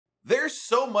There's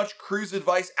so much cruise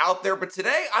advice out there, but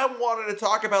today I wanted to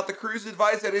talk about the cruise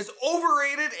advice that is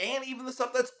overrated and even the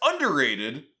stuff that's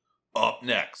underrated up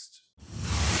next.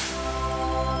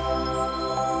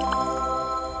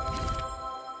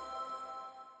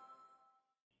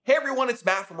 Hey everyone, it's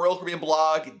Matt from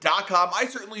RoyalCaribbeanBlog.com. I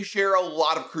certainly share a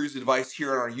lot of cruise advice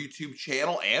here on our YouTube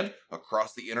channel and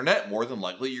across the internet. More than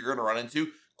likely, you're going to run into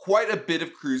quite a bit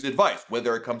of cruise advice,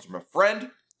 whether it comes from a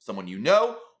friend, someone you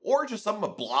know, or just some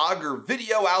blog or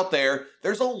video out there.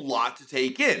 There's a lot to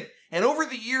take in. And over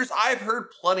the years, I've heard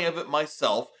plenty of it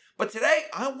myself. But today,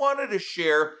 I wanted to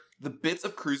share the bits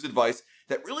of cruise advice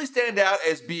that really stand out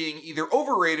as being either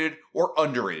overrated or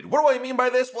underrated. What do I mean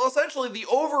by this? Well, essentially, the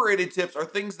overrated tips are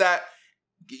things that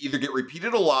either get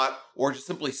repeated a lot or just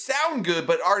simply sound good,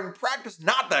 but are in practice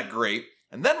not that great.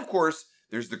 And then, of course,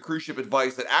 there's the cruise ship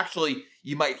advice that actually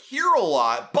you might hear a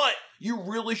lot, but you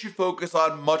really should focus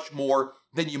on much more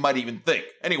than you might even think.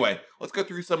 Anyway, let's go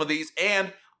through some of these,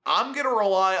 and I'm going to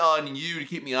rely on you to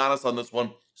keep me honest on this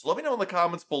one. So let me know in the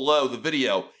comments below the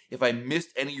video if I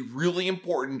missed any really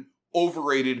important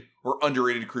overrated or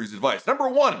underrated cruise advice. Number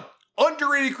one,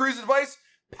 underrated cruise advice,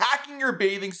 packing your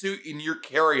bathing suit in your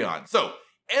carry-on. So,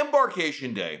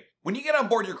 embarkation day. When you get on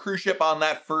board your cruise ship on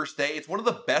that first day, it's one of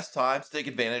the best times to take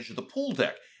advantage of the pool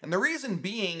deck. And the reason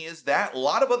being is that a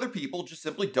lot of other people just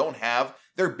simply don't have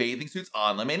their bathing suits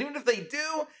on them. And even if they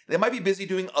do, they might be busy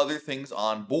doing other things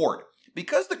on board.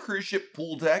 Because the cruise ship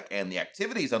pool deck and the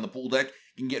activities on the pool deck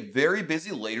can get very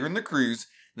busy later in the cruise,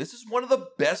 this is one of the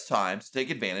best times to take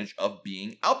advantage of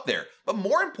being out there. But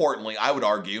more importantly, I would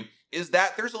argue, is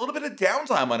that there's a little bit of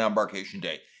downtime on embarkation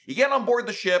day. You get on board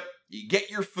the ship, you get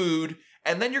your food,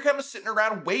 and then you're kind of sitting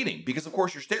around waiting because, of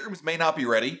course, your staterooms may not be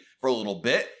ready for a little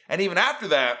bit. And even after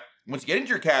that, once you get into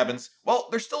your cabins, well,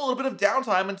 there's still a little bit of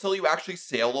downtime until you actually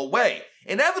sail away.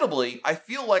 Inevitably, I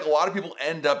feel like a lot of people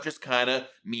end up just kind of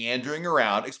meandering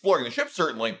around, exploring the ship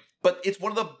certainly, but it's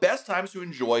one of the best times to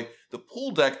enjoy the pool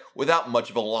deck without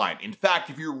much of a line. In fact,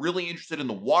 if you're really interested in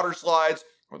the water slides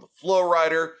or the flow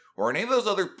rider or any of those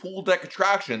other pool deck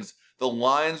attractions, the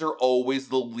lines are always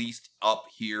the least up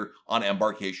here on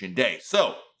embarkation day.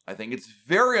 So I think it's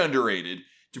very underrated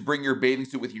to bring your bathing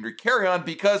suit with you in your carry-on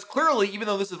because clearly, even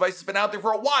though this advice has been out there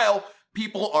for a while,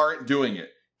 people aren't doing it.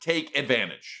 Take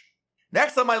advantage.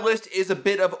 Next on my list is a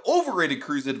bit of overrated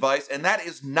cruise advice, and that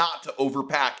is not to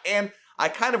overpack. And I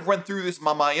kind of went through this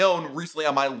on my own recently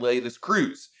on my latest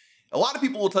cruise. A lot of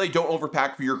people will tell you don't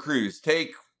overpack for your cruise.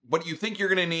 Take what you think you're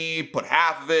going to need, put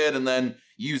half of it, and then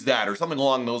use that or something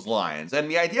along those lines. And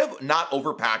the idea of not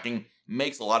overpacking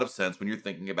makes a lot of sense when you're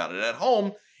thinking about it at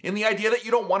home, in the idea that you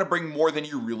don't want to bring more than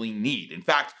you really need. In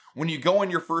fact, when you go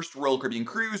on your first Royal Caribbean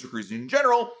cruise or cruising in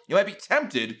general, you might be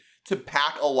tempted to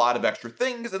pack a lot of extra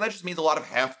things, and that just means a lot of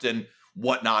heft and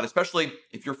whatnot, especially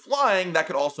if you're flying. That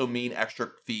could also mean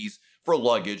extra fees for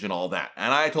luggage and all that.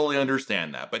 And I totally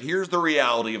understand that. But here's the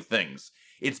reality of things.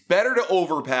 It's better to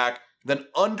overpack than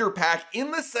underpack in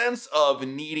the sense of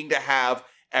needing to have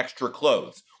extra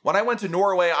clothes. When I went to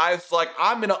Norway, I was like,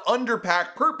 I'm going to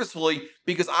underpack purposefully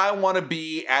because I want to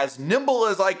be as nimble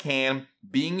as I can.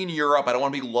 Being in Europe, I don't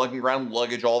want to be lugging around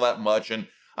luggage all that much, and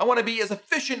I want to be as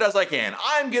efficient as I can.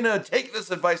 I'm going to take this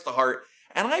advice to heart,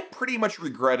 and I pretty much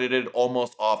regretted it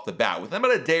almost off the bat. Within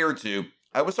about a day or two,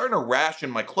 I was starting to ration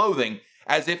my clothing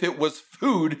as if it was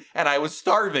food and I was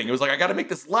starving. It was like, I got to make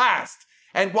this last.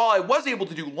 And while I was able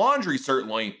to do laundry,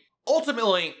 certainly,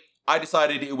 ultimately, I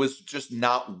decided it was just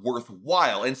not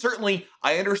worthwhile. And certainly,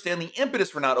 I understand the impetus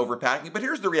for not overpacking, but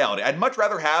here's the reality. I'd much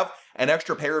rather have an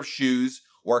extra pair of shoes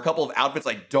or a couple of outfits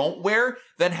I don't wear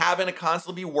than having to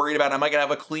constantly be worried about, am I going to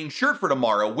have a clean shirt for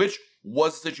tomorrow, which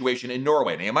was the situation in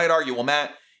Norway. Now, you might argue, well,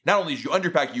 Matt, not only did you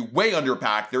underpack, you way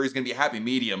underpack. There is going to be a happy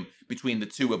medium between the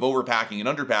two of overpacking and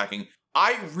underpacking.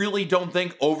 I really don't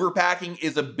think overpacking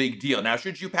is a big deal. Now,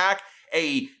 should you pack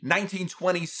a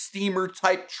 1920s steamer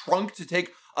type trunk to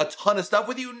take a ton of stuff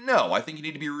with you? No, I think you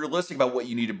need to be realistic about what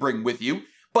you need to bring with you.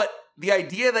 But the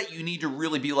idea that you need to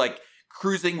really be like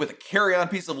cruising with a carry-on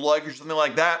piece of luggage or something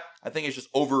like that, I think it's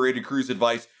just overrated cruise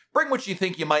advice. Bring what you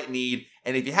think you might need.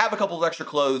 And if you have a couple of extra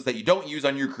clothes that you don't use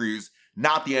on your cruise,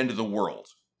 not the end of the world.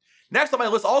 Next on my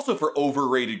list, also for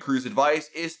overrated cruise advice,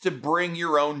 is to bring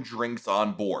your own drinks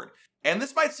on board. And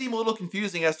this might seem a little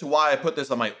confusing as to why I put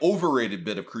this on my overrated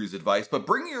bit of cruise advice, but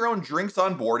bringing your own drinks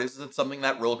on board isn't something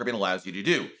that Royal Caribbean allows you to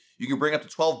do. You can bring up to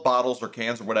 12 bottles or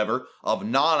cans or whatever of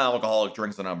non-alcoholic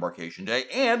drinks on embarkation day,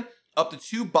 and up to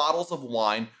 2 bottles of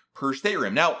wine per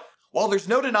stateroom. Now, while there's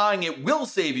no denying it will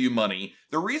save you money,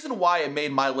 the reason why I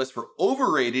made my list for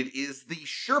overrated is the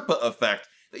Sherpa effect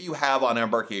that you have on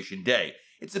embarkation day.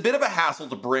 it's a bit of a hassle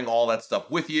to bring all that stuff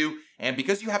with you, and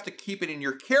because you have to keep it in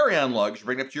your carry-on luggage,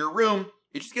 bring it up to your room,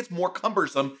 it just gets more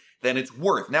cumbersome than it's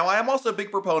worth. Now, I am also a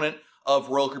big proponent of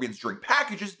Royal Caribbean's drink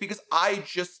packages because I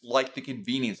just like the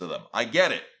convenience of them. I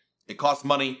get it. It costs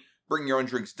money. Bringing your own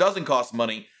drinks doesn't cost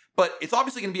money, but it's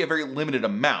obviously going to be a very limited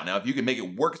amount. Now, if you can make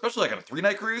it work, especially like on a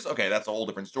 3-night cruise, okay, that's a whole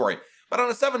different story. But on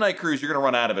a 7-night cruise, you're going to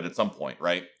run out of it at some point,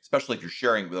 right? Especially if you're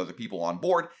sharing with other people on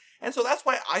board. And so that's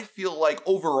why I feel like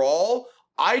overall,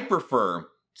 I'd prefer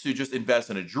to just invest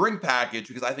in a drink package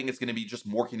because I think it's going to be just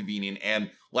more convenient and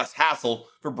less hassle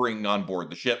for bringing on board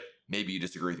the ship. Maybe you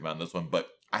disagree with me on this one, but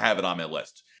I have it on my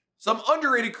list. Some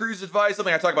underrated cruise advice,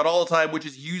 something I talk about all the time, which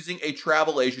is using a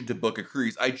travel agent to book a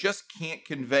cruise. I just can't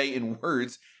convey in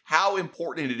words how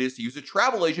important it is to use a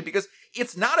travel agent because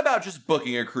it's not about just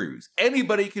booking a cruise.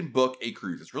 Anybody can book a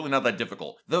cruise. It's really not that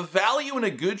difficult. The value in a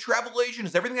good travel agent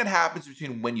is everything that happens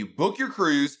between when you book your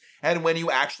cruise and when you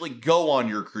actually go on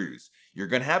your cruise. You're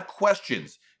going to have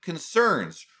questions,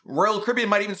 concerns. Royal Caribbean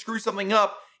might even screw something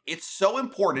up. It's so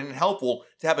important and helpful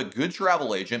to have a good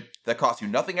travel agent that costs you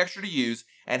nothing extra to use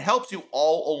and helps you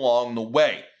all along the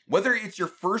way. Whether it's your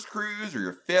first cruise or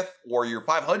your 5th or your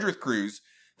 500th cruise,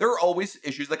 there are always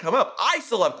issues that come up. I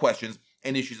still have questions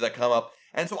and issues that come up.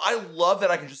 And so I love that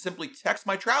I can just simply text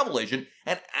my travel agent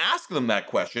and ask them that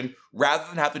question rather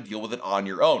than have to deal with it on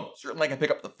your own. Certainly I can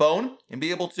pick up the phone and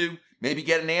be able to maybe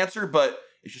get an answer, but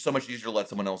it's just so much easier to let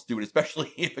someone else do it,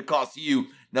 especially if it costs you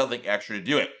nothing extra to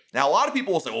do it. Now, a lot of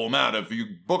people will say, oh man, if you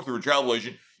book through a travel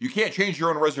agent, you can't change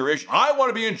your own reservation. I want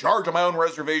to be in charge of my own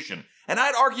reservation. And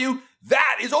I'd argue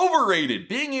that is overrated.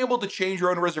 Being able to change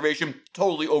your own reservation,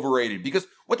 totally overrated. Because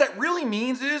what that really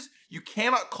means is you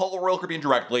cannot call Royal Caribbean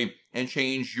directly and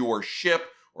change your ship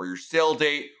or your sail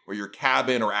date or your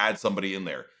cabin or add somebody in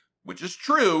there. Which is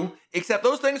true, except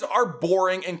those things are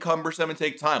boring and cumbersome and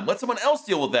take time. Let someone else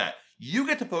deal with that. You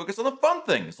get to focus on the fun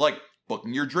things like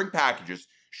booking your drink packages,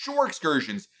 shore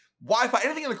excursions, Wi-Fi,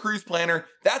 anything in the cruise planner,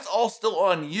 that's all still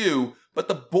on you, but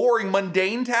the boring,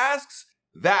 mundane tasks,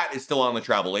 that is still on the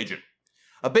travel agent.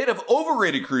 A bit of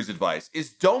overrated cruise advice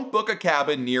is don't book a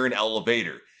cabin near an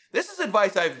elevator. This is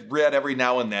advice I've read every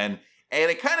now and then, and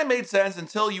it kind of made sense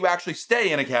until you actually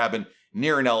stay in a cabin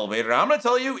near an elevator. Now, I'm going to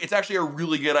tell you, it's actually a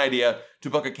really good idea to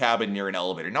book a cabin near an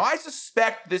elevator. Now, I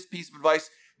suspect this piece of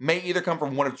advice may either come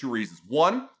from one of two reasons.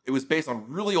 One, it was based on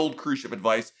really old cruise ship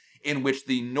advice in which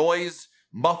the noise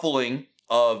muffling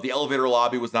of the elevator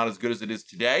lobby was not as good as it is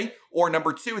today. Or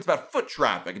number two, it's about foot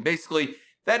traffic. And basically,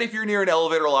 that if you're near an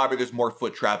elevator lobby, there's more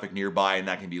foot traffic nearby and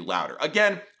that can be louder.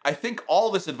 Again, I think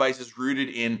all this advice is rooted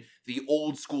in the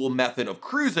old school method of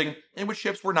cruising in which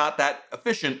ships were not that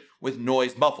efficient with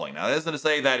noise muffling. Now, that isn't to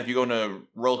say that if you go on a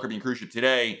Royal Caribbean cruise ship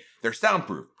today, they're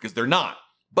soundproof, because they're not.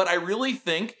 But I really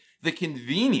think the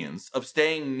convenience of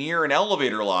staying near an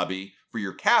elevator lobby for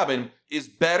your cabin is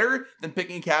better than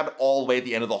picking a cabin all the way at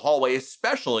the end of the hallway,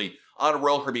 especially on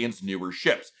Royal Caribbean's newer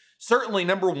ships. Certainly,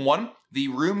 number one, the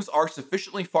rooms are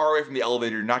sufficiently far away from the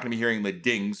elevator, you're not going to be hearing the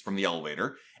dings from the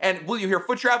elevator. And will you hear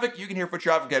foot traffic? You can hear foot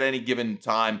traffic at any given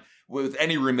time with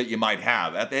any room that you might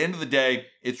have. At the end of the day,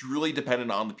 it's really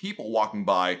dependent on the people walking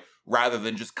by rather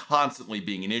than just constantly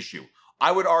being an issue.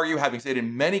 I would argue, having stayed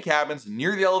in many cabins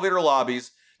near the elevator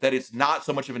lobbies, that it's not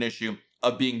so much of an issue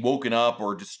of being woken up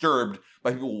or disturbed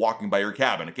by people walking by your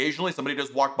cabin. Occasionally, somebody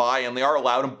does walk by and they are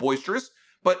loud and boisterous,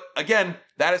 but again,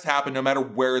 that has happened no matter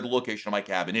where the location of my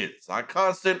cabin is. It's not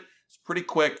constant, it's pretty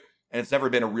quick, and it's never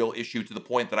been a real issue to the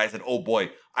point that I said, oh boy,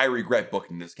 I regret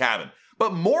booking this cabin.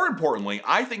 But more importantly,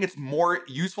 I think it's more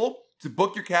useful to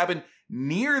book your cabin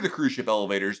near the cruise ship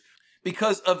elevators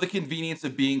because of the convenience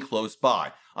of being close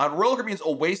by. On Royal Caribbean's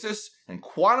Oasis and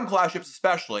Quantum class ships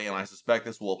especially, and I suspect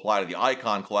this will apply to the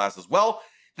Icon class as well,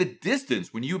 the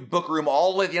distance when you book a room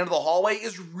all the way at the end of the hallway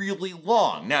is really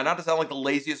long. Now, not to sound like the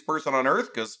laziest person on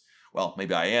earth, because, well,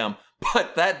 maybe I am,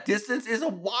 but that distance is a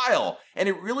while, and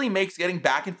it really makes getting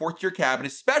back and forth to your cabin,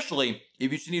 especially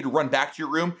if you just need to run back to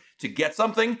your room to get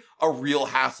something, a real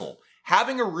hassle.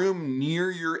 Having a room near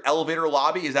your elevator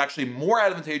lobby is actually more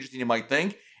advantageous than you might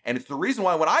think, and it's the reason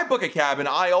why when I book a cabin,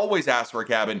 I always ask for a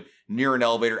cabin near an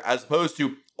elevator as opposed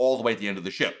to all the way at the end of the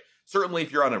ship. Certainly,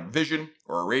 if you're on a Vision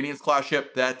or a Radiance class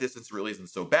ship, that distance really isn't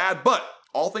so bad, but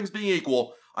all things being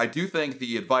equal, I do think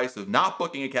the advice of not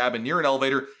booking a cabin near an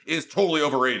elevator is totally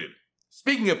overrated.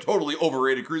 Speaking of totally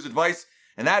overrated cruise advice,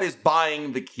 and that is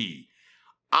buying the key.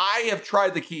 I have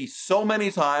tried the key so many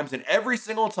times, and every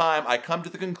single time I come to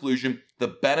the conclusion the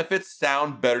benefits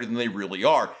sound better than they really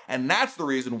are, and that's the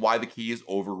reason why the key is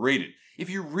overrated. If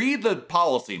you read the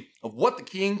policy of what the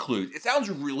key includes, it sounds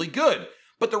really good,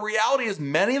 but the reality is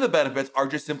many of the benefits are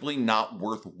just simply not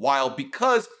worthwhile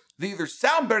because They either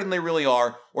sound better than they really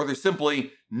are, or they're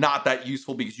simply not that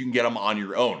useful because you can get them on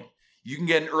your own. You can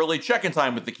get an early check-in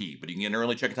time with the key, but you can get an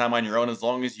early check-in time on your own as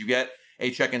long as you get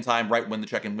a check-in time right when the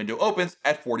check-in window opens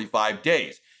at 45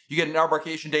 days. You get an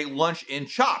embarkation day lunch in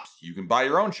Chops. You can buy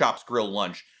your own Chops grill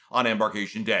lunch on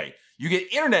embarkation day. You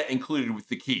get internet included with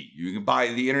the key. You can buy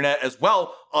the internet as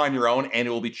well on your own, and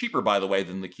it will be cheaper, by the way,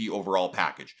 than the key overall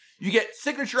package. You get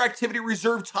signature activity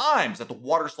reserved times at the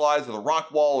water slides or the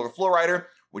rock wall or the flow rider,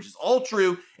 which is all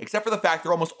true, except for the fact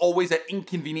they're almost always at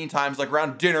inconvenient times like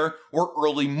around dinner or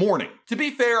early morning. To be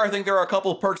fair, I think there are a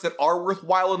couple of perks that are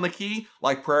worthwhile in the key,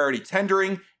 like priority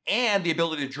tendering and the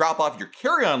ability to drop off your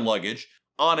carry-on luggage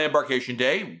on embarkation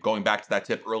day. Going back to that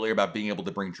tip earlier about being able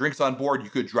to bring drinks on board, you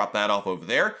could drop that off over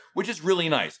there, which is really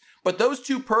nice. But those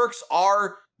two perks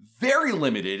are very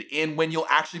limited in when you'll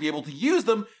actually be able to use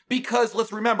them because,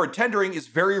 let's remember, tendering is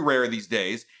very rare these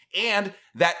days, and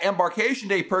that embarkation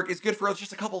day perk is good for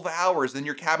just a couple of hours, then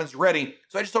your cabin's ready.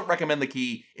 So I just don't recommend the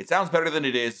key. It sounds better than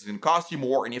it is. It's going to cost you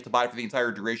more, and you have to buy it for the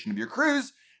entire duration of your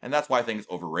cruise, and that's why I think it's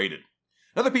overrated.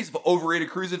 Another piece of overrated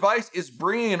cruise advice is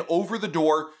bringing an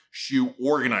over-the-door shoe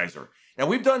organizer. Now,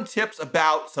 we've done tips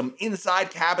about some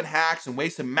inside cabin hacks and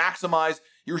ways to maximize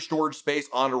your storage space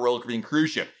on a Royal Caribbean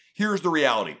cruise ship. Here's the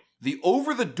reality. The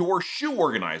over-the-door shoe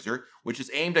organizer, which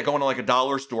is aimed at going to like a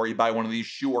dollar store, you buy one of these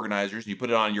shoe organizers and you put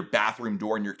it on your bathroom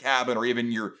door in your cabin or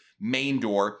even your main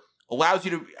door, allows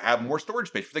you to have more storage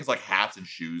space for things like hats and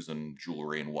shoes and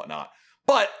jewelry and whatnot.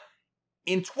 But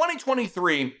in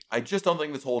 2023, I just don't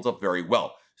think this holds up very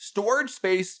well. Storage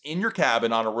space in your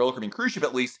cabin on a Royal Caribbean cruise ship,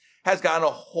 at least, has gotten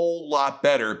a whole lot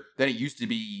better than it used to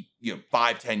be,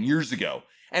 5-10 years ago.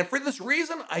 And for this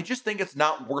reason, I just think it's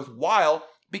not worthwhile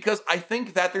because I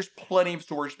think that there's plenty of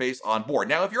storage space on board.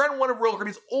 Now, if you're on one of Royal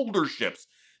Caribbean's older ships,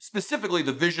 specifically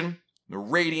the Vision, the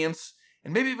Radiance,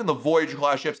 and maybe even the Voyager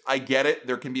class ships, I get it.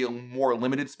 There can be a more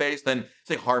limited space than,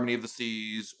 say, Harmony of the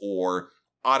Seas or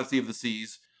Odyssey of the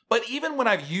Seas. But even when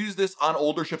I've used this on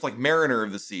older ships like Mariner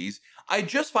of the Seas, I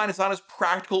just find it's not as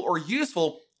practical or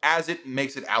useful as it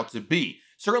makes it out to be.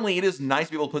 Certainly, it is nice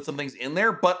to be able to put some things in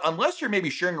there, but unless you're maybe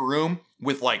sharing a room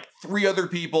with like 3 other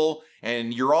people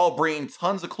and you're all bringing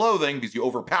tons of clothing because you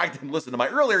overpacked and listened to my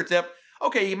earlier tip,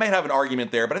 okay, you might have an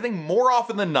argument there, but I think more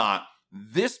often than not,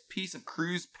 this piece of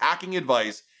cruise packing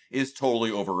advice is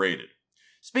totally overrated.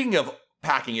 Speaking of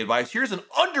packing advice, here's an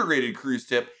underrated cruise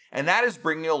tip, and that is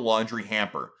bringing a laundry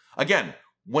hamper. Again,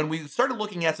 when we started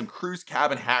looking at some cruise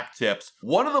cabin hack tips,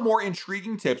 one of the more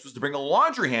intriguing tips was to bring a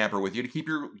laundry hamper with you to keep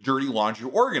your dirty laundry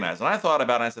organized. And I thought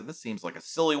about it and I said, this seems like a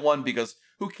silly one because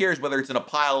who cares whether it's in a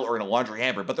pile or in a laundry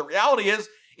hamper? But the reality is,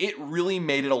 it really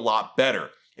made it a lot better.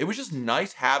 It was just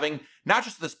nice having not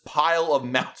just this pile of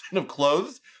mountain of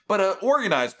clothes, but an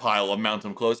organized pile of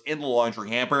mountain of clothes in the laundry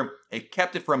hamper. It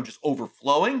kept it from just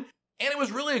overflowing. And it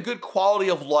was really a good quality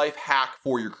of life hack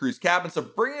for your cruise cabin. So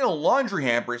bringing a laundry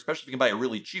hamper, especially if you can buy a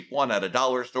really cheap one at a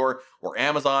dollar store or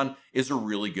Amazon, is a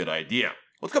really good idea.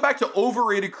 Let's go back to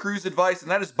overrated cruise advice, and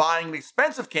that is buying an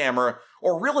expensive camera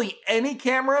or really any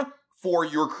camera for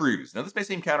your cruise. Now, this may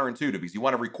seem counterintuitive because you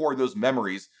want to record those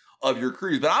memories of your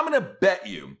cruise, but I'm going to bet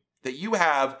you that you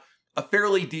have a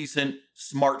fairly decent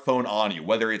smartphone on you,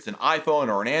 whether it's an iPhone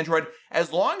or an Android.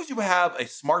 As long as you have a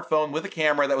smartphone with a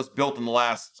camera that was built in the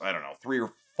last, 3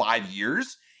 or 5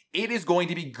 years, it is going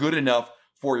to be good enough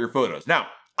for your photos. Now,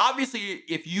 obviously,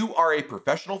 if you are a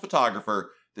professional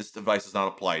photographer, this device does not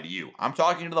apply to you. I'm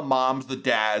talking to the moms, the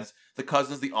dads, the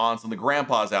cousins, the aunts, and the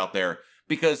grandpas out there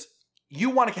because you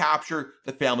want to capture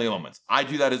the family moments. I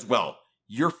do that as well.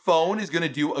 Your phone is going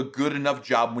to do a good enough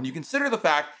job when you consider the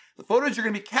fact the photos you're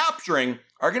going to be capturing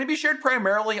are going to be shared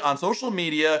primarily on social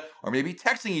media or maybe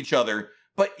texting each other,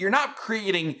 but you're not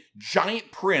creating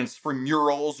giant prints for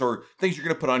murals or things you're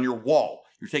going to put on your wall.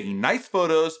 You're taking nice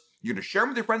photos, you're going to share them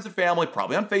with your friends and family,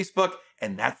 probably on Facebook,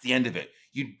 and that's the end of it.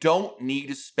 You don't need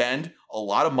to spend a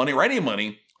lot of money or any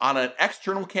money on an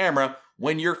external camera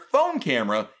when your phone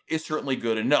camera is certainly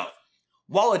good enough.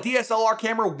 While a DSLR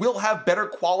camera will have better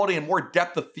quality and more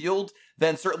depth of field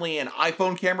than certainly an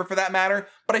iPhone camera for that matter,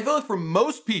 but I feel like for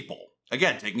most people,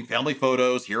 again, taking family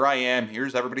photos, here I am,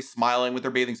 here's everybody smiling with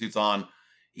their bathing suits on,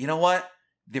 you know what?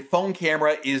 The phone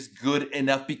camera is good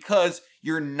enough because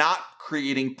you're not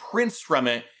creating prints from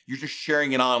it, you're just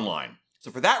sharing it online.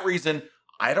 So for that reason,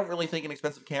 I don't really think an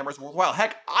expensive camera is worthwhile.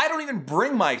 Heck, I don't even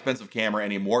bring my expensive camera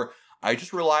anymore. I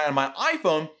just rely on my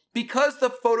iPhone because the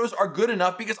photos are good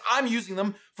enough because I'm using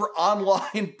them for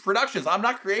online productions. I'm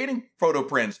not creating photo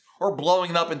prints or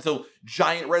blowing it up into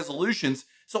giant resolutions.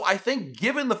 So I think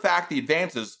given the fact the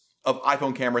advances of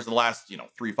iPhone cameras in the last,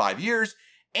 3-5 years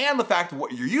and the fact of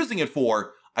what you're using it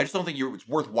for, I just don't think it's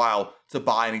worthwhile to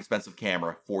buy an expensive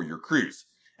camera for your cruise.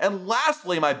 And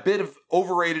lastly, my bit of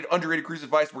overrated, underrated cruise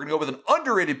advice, we're gonna go with an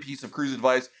underrated piece of cruise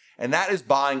advice, and that is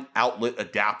buying outlet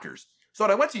adapters. So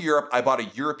when I went to Europe, I bought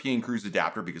a European cruise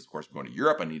adapter because, of course, I'm going to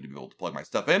Europe. I need to be able to plug my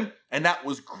stuff in. And that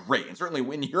was great. And certainly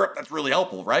in Europe, that's really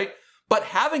helpful, right? But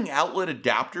having outlet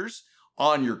adapters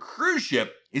on your cruise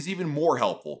ship is even more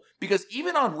helpful because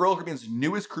even on Royal Caribbean's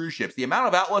newest cruise ships, the amount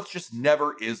of outlets just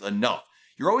never is enough.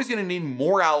 You're always going to need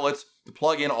more outlets to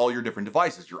plug in all your different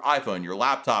devices, your iPhone, your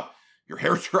laptop, your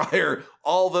hair dryer,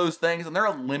 all those things. And there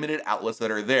are limited outlets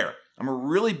that are there. I'm a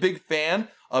really big fan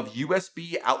of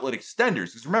USB outlet extenders.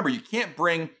 Because remember, you can't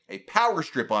bring a power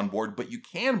strip on board, but you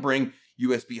can bring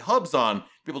USB hubs on to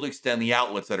be able to extend the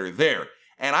outlets that are there.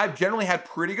 And I've generally had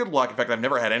pretty good luck. In fact, I've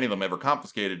never had any of them ever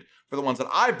confiscated for the ones that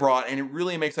I brought, and it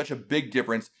really makes such a big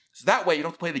difference. So that way you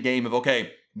don't have to play the game of,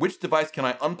 okay, which device can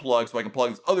I unplug so I can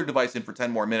plug this other device in for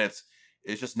 10 more minutes?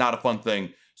 It's just not a fun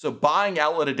thing. So buying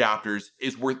outlet adapters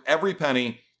is worth every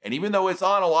penny. And even though it's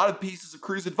on a lot of pieces of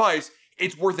cruise advice,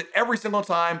 it's worth it every single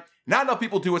time. Not enough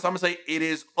people do it, so I'm gonna say it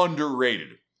is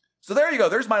underrated. So there you go.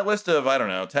 There's my list of,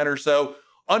 10 or so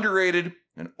underrated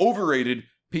and overrated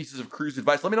pieces of cruise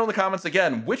advice. Let me know in the comments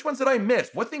again, which ones did I miss?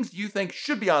 What things do you think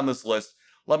should be on this list?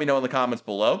 Let me know in the comments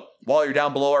below. While you're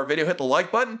down below our video, hit the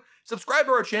like button, subscribe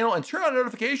to our channel, and turn on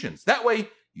notifications. That way,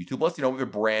 YouTube lets you know we have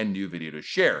a brand new video to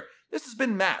share. This has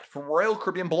been Matt from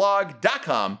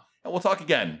RoyalCaribbeanBlog.com, and we'll talk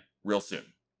again real soon.